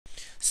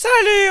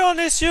Salut, on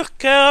est sur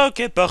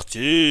KARAOKE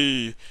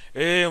Party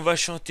et on va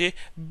chanter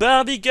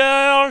Barbie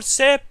Girl,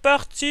 c'est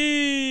parti.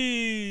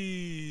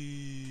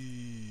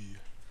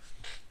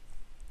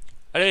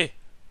 Allez,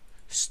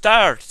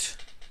 start.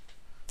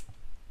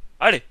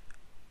 Allez,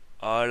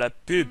 ah la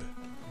pub.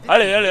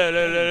 Allez, allez, allez,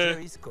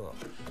 allez.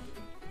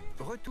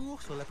 Retour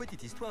sur la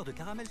petite histoire de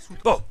caramel sous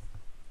Bon,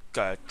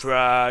 4,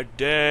 3,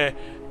 2,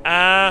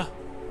 1.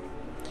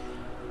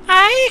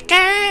 I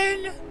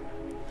can,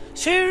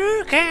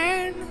 you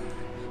can.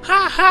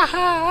 Ha ha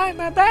ha, I'm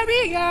a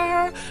Barbie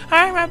girl,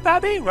 I'm a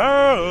Barbie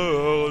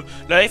world.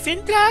 Life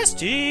in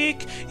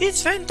plastic,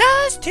 it's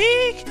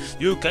fantastic.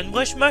 You can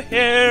brush my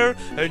hair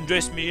and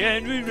dress me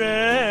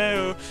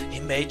everywhere.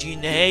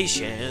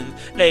 Imagination,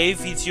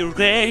 life is your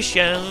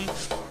creation.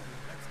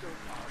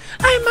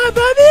 I'm a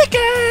Barbie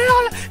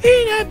girl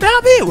in a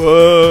Barbie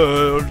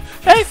world.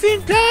 Life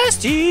in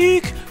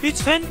plastic,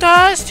 it's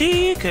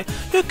fantastic.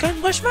 You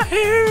can brush my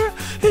hair.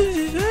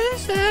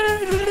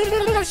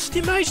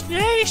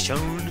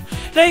 Imagination,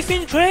 life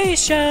in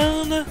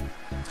creation.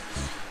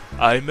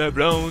 I'm a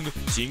blonde,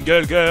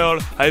 single girl.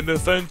 I'm a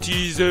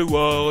fantasy the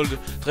world.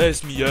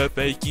 Dress me up,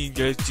 I can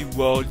get the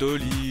world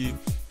dolly.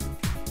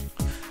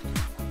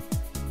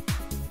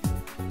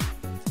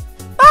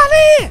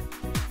 Barbie!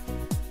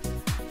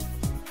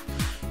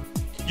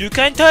 You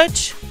can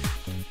touch,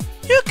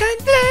 you can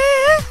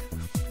play.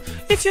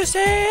 If you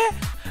say,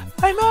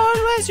 I'm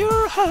always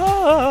your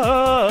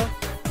heart.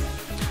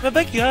 I'm a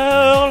Barbie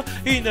girl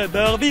in a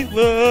Barbie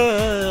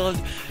world.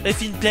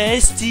 Life in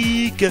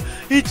plastic,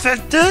 it's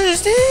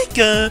fantastic.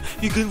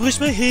 You can brush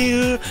my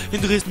hair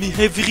and dress me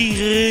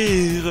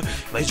everywhere.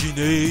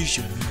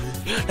 Imagination,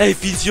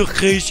 life is your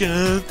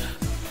creation.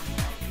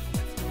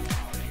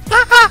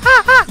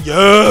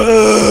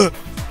 Yeah!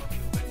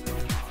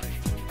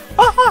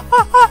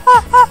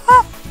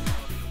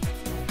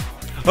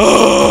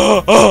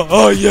 Oh, oh,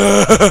 oh,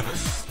 yeah!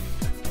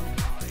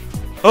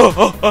 Oh,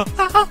 oh, oh,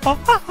 oh, oh,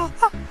 oh,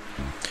 oh.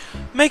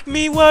 Make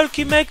me walk,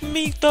 make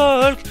me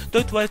talk,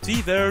 do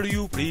whatever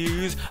you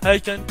please. I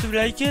can't do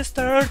like a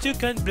start, you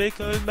can't break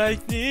on my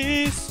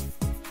knees.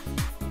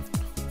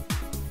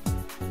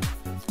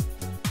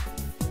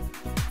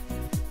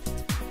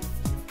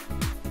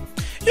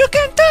 You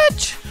can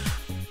touch,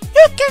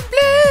 you can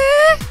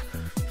play.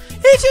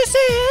 If you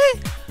say,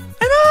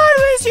 I'm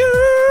always you.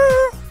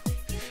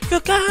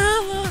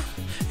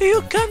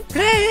 You can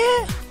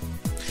play.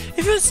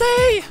 If you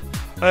say,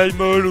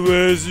 I'm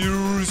always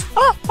yours.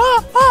 Ah,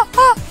 ah, ah,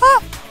 ah,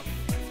 ah.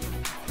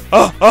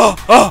 Ah, ah,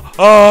 ah,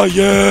 ah,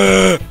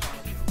 yeah.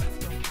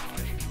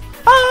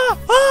 Ah,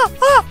 ah,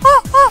 ah,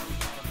 ah, ah.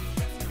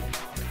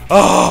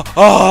 Ah,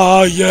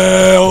 ah,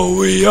 yeah, oh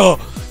oui, ah.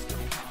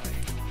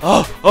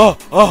 Ah, ah,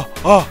 ah,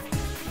 ah.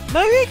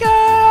 Barbie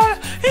girl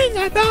in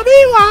a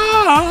Barbie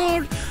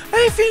world.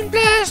 Life in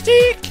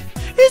plastic,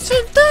 it's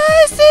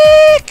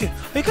fantastic.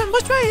 I can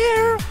wash my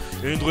hair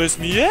and dress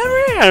me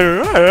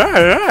everywhere.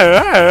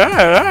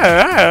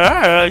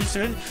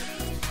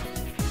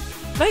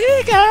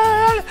 Barbie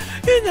girl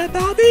in a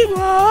Barbie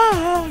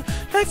world.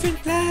 Life in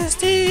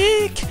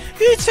plastic,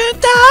 it's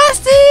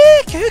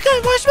fantastic. You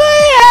can wash my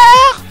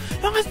hair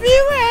and dress me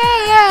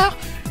everywhere.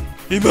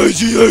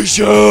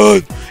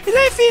 Imagination,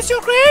 life is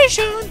your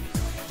creation.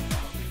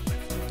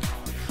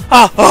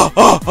 Ah ah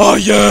ah ah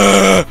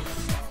yeah.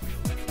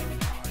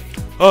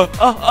 Ah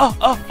ah ah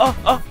ah ah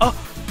ah ah.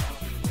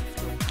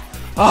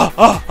 Ah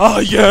ah ah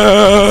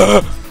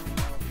yeah.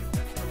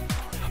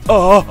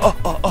 Oh oh oh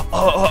oh oh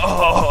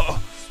oh.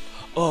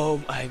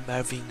 Oh, I'm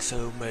having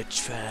so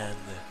much fun.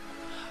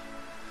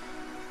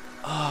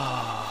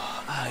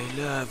 Oh, I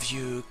love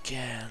you,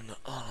 Ken.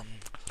 Oh,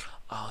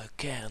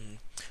 Ken.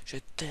 Je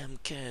t'aime,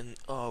 Ken.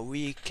 Oh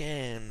oui,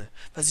 Ken.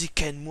 Vas-y,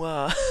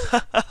 Ken-moi.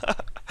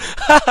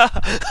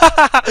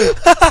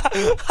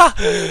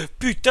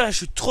 Putain, je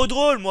suis trop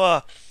drôle,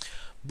 moi.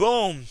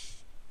 Bon.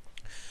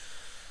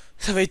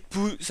 Ça va être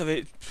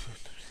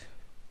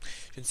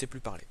je ne sais plus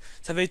parler.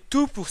 Ça va être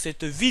tout pour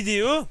cette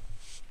vidéo.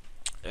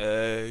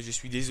 Je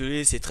suis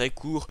désolé, c'est très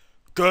court.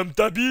 Comme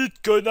ta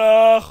bite,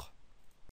 connard.